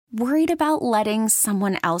Worried about letting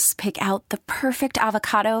someone else pick out the perfect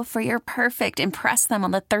avocado for your perfect impress them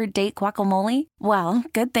on the third date guacamole? Well,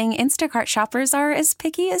 good thing Instacart shoppers are as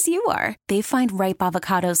picky as you are. They find ripe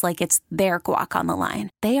avocados like it's their guac on the line.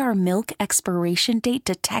 They are milk expiration date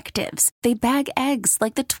detectives. They bag eggs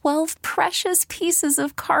like the 12 precious pieces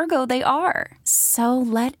of cargo they are. So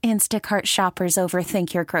let Instacart shoppers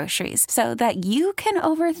overthink your groceries so that you can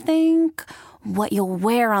overthink what you'll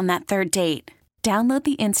wear on that third date. Download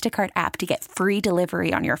the Instacart app to get free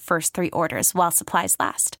delivery on your first 3 orders while supplies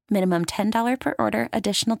last. Minimum $10 per order.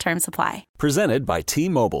 Additional terms apply. Presented by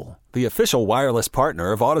T-Mobile, the official wireless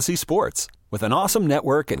partner of Odyssey Sports. With an awesome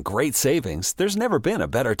network and great savings, there's never been a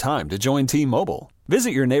better time to join T-Mobile. Visit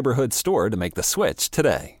your neighborhood store to make the switch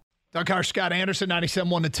today. Doug Carr, Scott Anderson,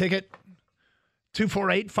 97.1 The Ticket.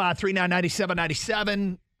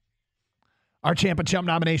 248-539-9797. Our Champ and Chump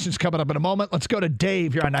nominations coming up in a moment. Let's go to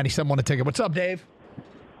Dave. You're on 97.1 The Ticket. What's up, Dave?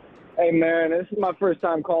 Hey, man, this is my first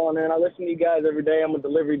time calling in. I listen to you guys every day. I'm a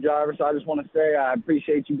delivery driver, so I just want to say I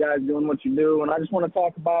appreciate you guys doing what you do. And I just want to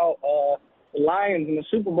talk about the Lions and the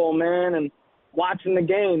Super Bowl, man, and watching the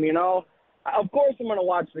game, you know. Of course I'm going to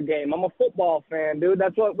watch the game. I'm a football fan, dude.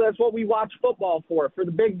 That's what we watch football for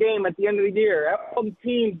the big game at the end of the year. All the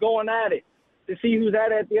teams going at it to see who's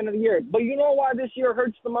at it at the end of the year. But you know why this year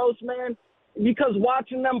hurts the most, man? Because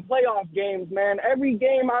watching them playoff games, man, every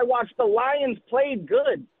game I watched, the Lions played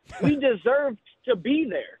good. We deserved to be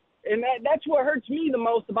there. And that's what hurts me the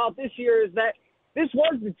most about this year is that this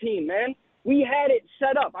was the team, man. We had it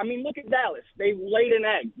set up. I mean, look at Dallas. They laid an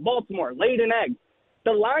egg. Baltimore laid an egg.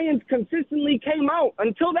 The Lions consistently came out.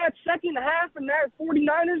 Until that second half in that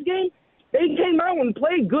 49ers game, they came out and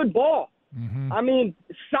played good ball. Mm-hmm. I mean,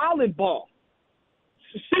 solid ball.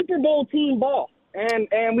 Super Bowl team ball.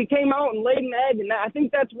 And we came out and laid an egg, and I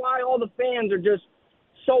think that's why all the fans are just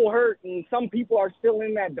so hurt, and some people are still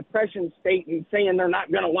in that depression state and saying they're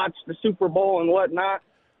not going to watch the Super Bowl and whatnot.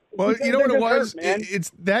 Well, you know what it was? Hurt,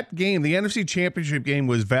 it's that game, the NFC Championship game,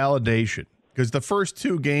 was validation because the first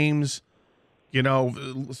 2 games, you know,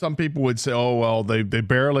 some people would say, oh, well, they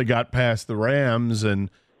barely got past the Rams, and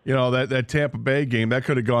you know, that Tampa Bay game, that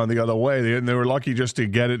could have gone the other way. They were lucky just to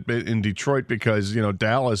get it in Detroit because, you know,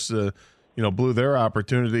 Dallas blew their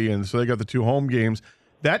opportunity, and so they got the 2 home games.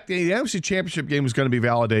 The NFC Championship game was going to be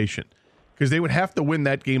validation because they would have to win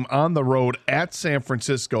that game on the road at San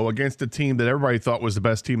Francisco against a team that everybody thought was the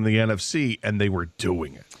best team in the NFC, and they were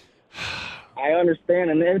doing it. I understand,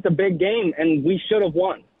 and it's a big game, and we should have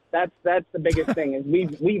won. That's the biggest thing is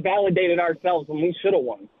we validated ourselves when we should have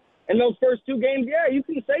won. And those first 2 games, yeah, you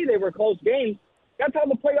can say they were close games. That's how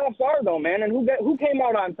the playoffs are, though, man. And who came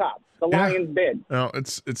out on top? The Lions did. No,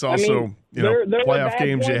 it's also playoff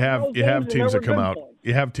games. You have teams that come out.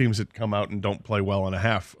 You have teams that come out and don't play well in a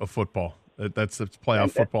half of football. That's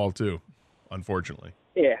playoff football too, unfortunately.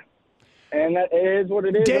 Yeah, and that is what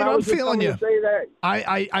it is. Dave, I'm feeling you.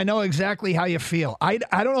 I know exactly how you feel. I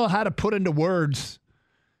don't know how to put into words.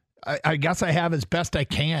 I guess I have as best I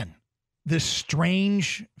can. This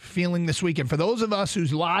strange feeling this weekend for those of us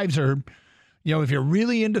whose lives are, you know, if you're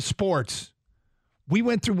really into sports. We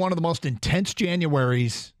went through one of the most intense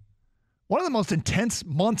Januaries, one of the most intense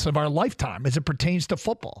months of our lifetime as it pertains to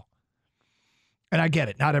football. And I get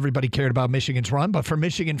it. Not everybody cared about Michigan's run, but for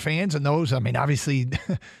Michigan fans and those, I mean, obviously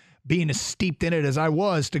being as steeped in it as I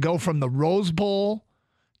was, to go from the Rose Bowl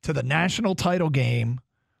to the national title game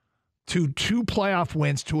to 2 playoff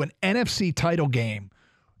wins to an NFC title game,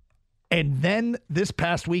 and then this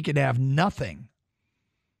past weekend have nothing.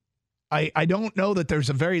 I don't know that there's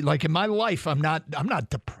a very, like in my life, I'm not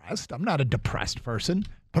depressed. I'm not a depressed person.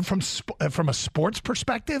 But from a sports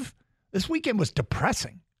perspective, this weekend was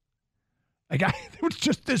depressing. There was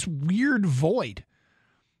just this weird void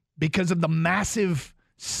because of the massive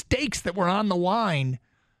stakes that were on the line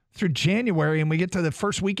through January, and we get to the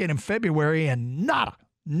first weekend in February and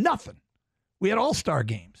nothing. We had all-star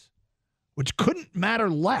games, which couldn't matter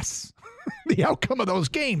less, the outcome of those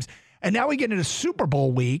games. And now we get into Super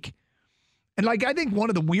Bowl week. And, I think one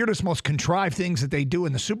of the weirdest, most contrived things that they do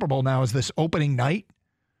in the Super Bowl now is this opening night.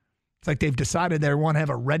 It's like they've decided they want to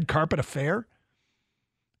have a red carpet affair.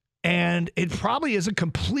 And it probably is a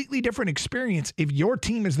completely different experience if your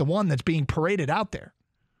team is the one that's being paraded out there.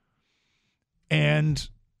 And,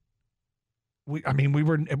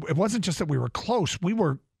 it wasn't just that we were close. We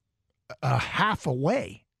were a half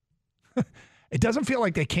away. It doesn't feel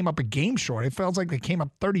like they came up a game short. It feels like they came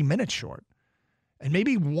up 30 minutes short. And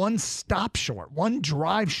maybe one stop short, one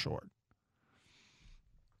drive short.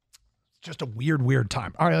 It's just a weird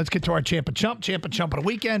time. All right, let's get to our Champ and Chump. Champ and Chump on a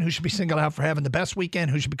weekend. Who should be singled out for having the best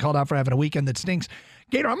weekend? Who should be called out for having a weekend that stinks?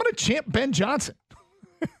 Gator, I'm going to champ Ben Johnson.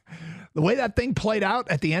 the way that thing played out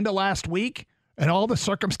at the end of last week and all the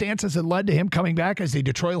circumstances that led to him coming back as the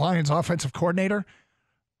Detroit Lions offensive coordinator,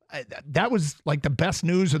 that was like the best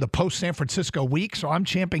news of the post-San Francisco week, so I'm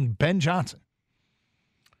champing Ben Johnson.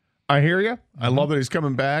 I hear you. I love that he's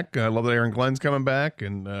coming back. I love that Aaron Glenn's coming back,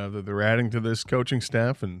 and that they're adding to this coaching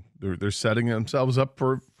staff, and they're setting themselves up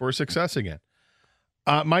for success again.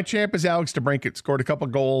 My champ is Alex DeBrincat. Scored a couple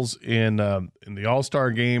goals in the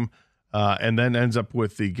All-Star game, and then ends up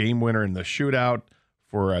with the game winner in the shootout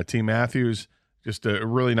for Team Matthews. Just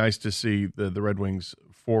really nice to see the Red Wings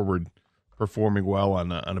forward performing well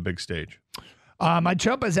on a big stage. My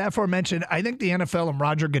chump, as aforementioned, I think the NFL and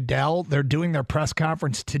Roger Goodell, they're doing their press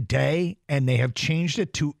conference today, and they have changed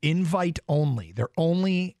it to invite only. They're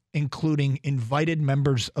only including invited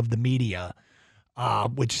members of the media,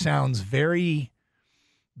 which sounds very,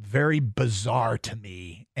 very bizarre to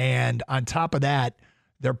me. And on top of that,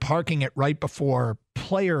 they're parking it right before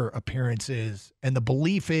player appearances, and the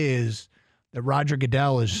belief is that Roger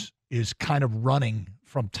Goodell is kind of running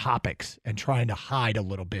from topics and trying to hide a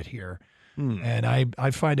little bit here. And I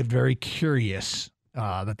find it very curious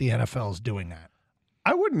that the NFL is doing that.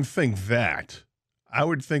 I wouldn't think that. I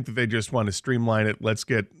would think that they just want to streamline it. Let's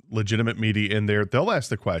get legitimate media in there. They'll ask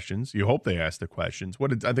the questions. You hope they ask the questions.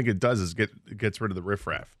 What I think it does is it gets rid of the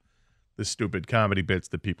riffraff, the stupid comedy bits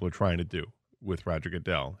that people are trying to do with Roger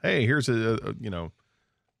Goodell. Hey, here's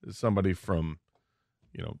somebody from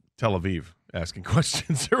Tel Aviv asking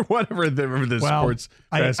questions or whatever, the sports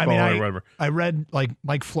basketball or whatever. I read like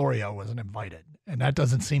Mike Florio wasn't invited, and that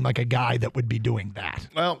doesn't seem like a guy that would be doing that.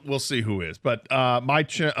 Well, we'll see who is. But my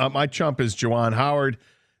chump is Juwan Howard.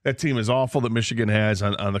 That team is awful that Michigan has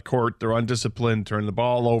on the court. They're undisciplined, turning the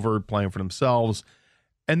ball over, playing for themselves.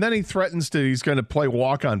 And then he threatens he's going to play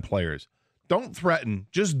walk-on players. Don't threaten.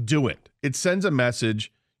 Just do it. It sends a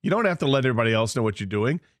message. You don't have to let everybody else know what you're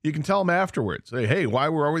doing. You can tell them afterwards. Say, hey, why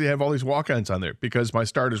were we have all these walk-ons on there? Because my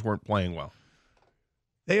starters weren't playing well.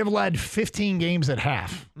 They have led 15 games at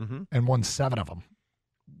half and won 7 of them,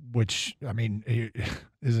 which, I mean,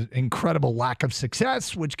 is an incredible lack of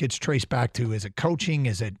success, which gets traced back to, is it coaching?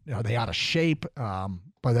 Are they out of shape? But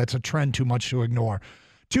that's a trend too much to ignore.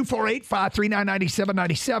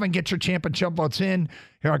 248-539-9797. Get your champ and chump votes in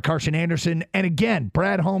here on Carson Anderson. And again,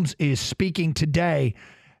 Brad Holmes is speaking today.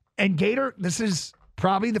 And Gator, this is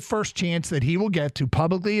probably the first chance that he will get to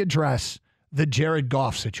publicly address the Jared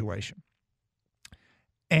Goff situation.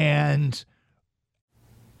 And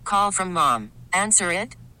call from mom. Answer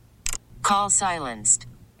it. Call silenced.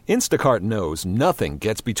 Instacart knows nothing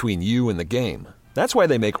gets between you and the game. That's why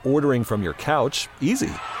they make ordering from your couch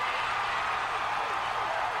easy.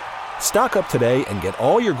 Stock up today and get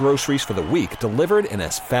all your groceries for the week delivered in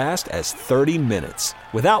as fast as 30 minutes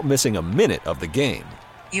without missing a minute of the game.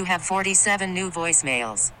 You have 47 new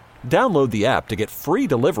voicemails. Download the app to get free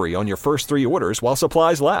delivery on your first 3 orders while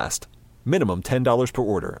supplies last. Minimum $10 per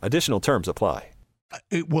order. Additional terms apply.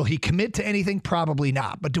 Will he commit to anything? Probably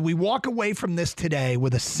not. But do we walk away from this today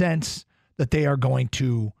with a sense that they are going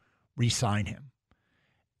to re-sign him?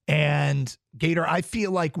 And, Gator, I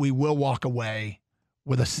feel like we will walk away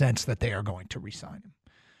with a sense that they are going to re-sign him.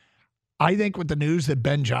 I think with the news that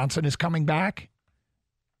Ben Johnson is coming back,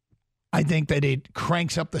 I think that it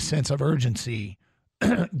cranks up the sense of urgency,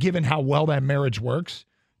 given how well that marriage works,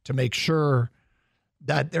 to make sure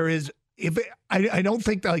that there is. I don't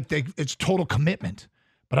think that it's total commitment,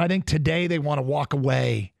 but I think today they want to walk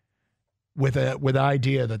away with the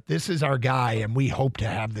idea that this is our guy and we hope to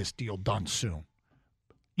have this deal done soon.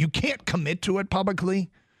 You can't commit to it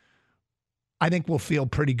publicly. I think we'll feel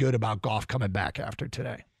pretty good about Goff coming back after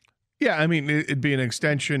today. Yeah, I mean, it'd be an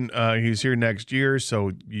extension. He's here next year,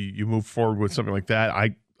 so you move forward with something like that.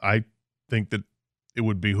 I think that it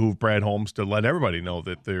would behoove Brad Holmes to let everybody know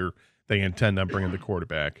that they intend on bringing the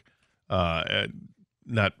quarterback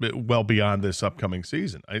not well beyond this upcoming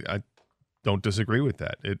season. I don't disagree with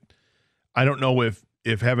that. I don't know if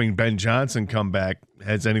having Ben Johnson come back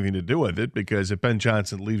has anything to do with it, because if Ben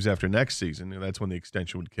Johnson leaves after next season, that's when the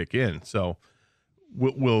extension would kick in. So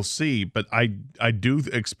we'll see. But I do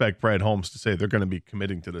expect Brad Holmes to say they're going to be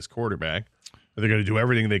committing to this quarterback. They're going to do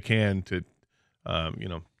everything they can to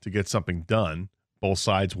get something done. Both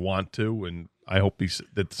sides want to, and I hope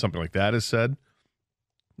that something like that is said.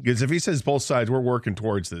 Because if he says both sides, we're working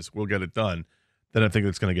towards this, we'll get it done, then I think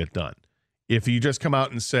it's going to get done. If you just come out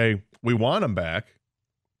and say, we want him back,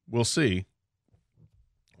 we'll see,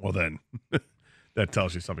 well then that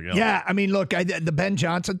tells you something else. Yeah, I mean, look, the Ben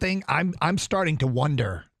Johnson thing, I'm starting to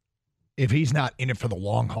wonder if he's not in it for the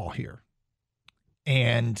long haul here.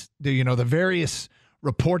 And the various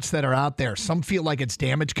reports that are out there, some feel like it's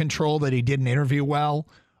damage control, that he didn't interview well.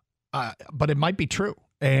 but it might be true.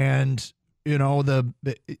 And, you know,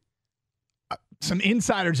 some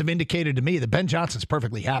insiders have indicated to me that Ben Johnson's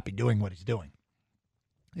perfectly happy doing what he's doing.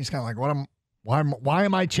 He's kind of like, why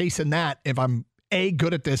am I chasing that if I'm A,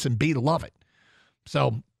 good at this, and B, love it?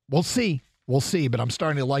 So we'll see. We'll see. But I'm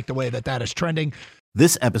starting to like the way that is trending.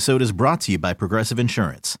 This episode is brought to you by Progressive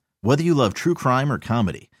Insurance. Whether you love true crime or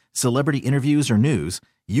comedy, celebrity interviews or news,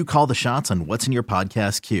 you call the shots on what's in your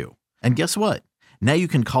podcast queue. And guess what? Now you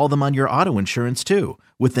can call them on your auto insurance too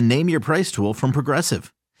with the Name Your Price tool from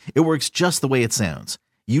Progressive. It works just the way it sounds.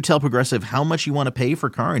 You tell Progressive how much you want to pay for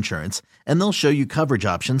car insurance, and they'll show you coverage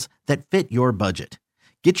options that fit your budget.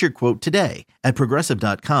 Get your quote today at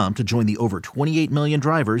Progressive.com to join the over 28 million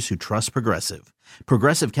drivers who trust Progressive.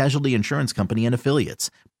 Progressive Casualty Insurance Company and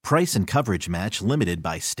Affiliates. Price and coverage match limited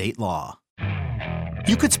by state law.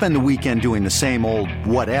 You could spend the weekend doing the same old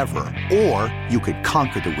whatever, or you could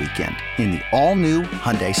conquer the weekend in the all-new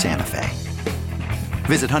Hyundai Santa Fe.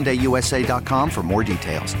 Visit HyundaiUSA.com for more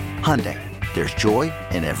details. Hyundai, there's joy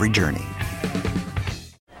in every journey.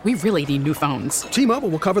 We really need new phones. T-Mobile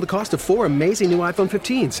will cover the cost of 4 amazing new iPhone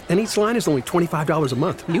 15s, and each line is only $25 a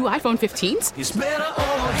month. New iPhone 15s? It's better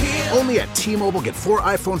over here. Only at T-Mobile, get 4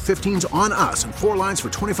 iPhone 15s on us and 4 lines for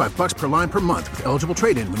 $25 per line per month with eligible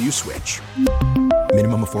trade-in when you switch.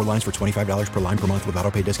 Minimum of 4 lines for $25 per line per month with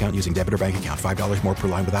autopay discount using debit or bank account. $5 more per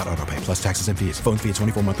line without autopay, plus taxes and fees. Phone fee at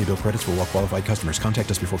 24 monthly bill credits for well-qualified customers. Contact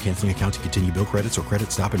us before canceling account to continue bill credits or credit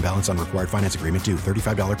stop and balance on required finance agreement due.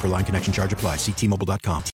 $35 per line connection charge applies. See T-Mobile.com.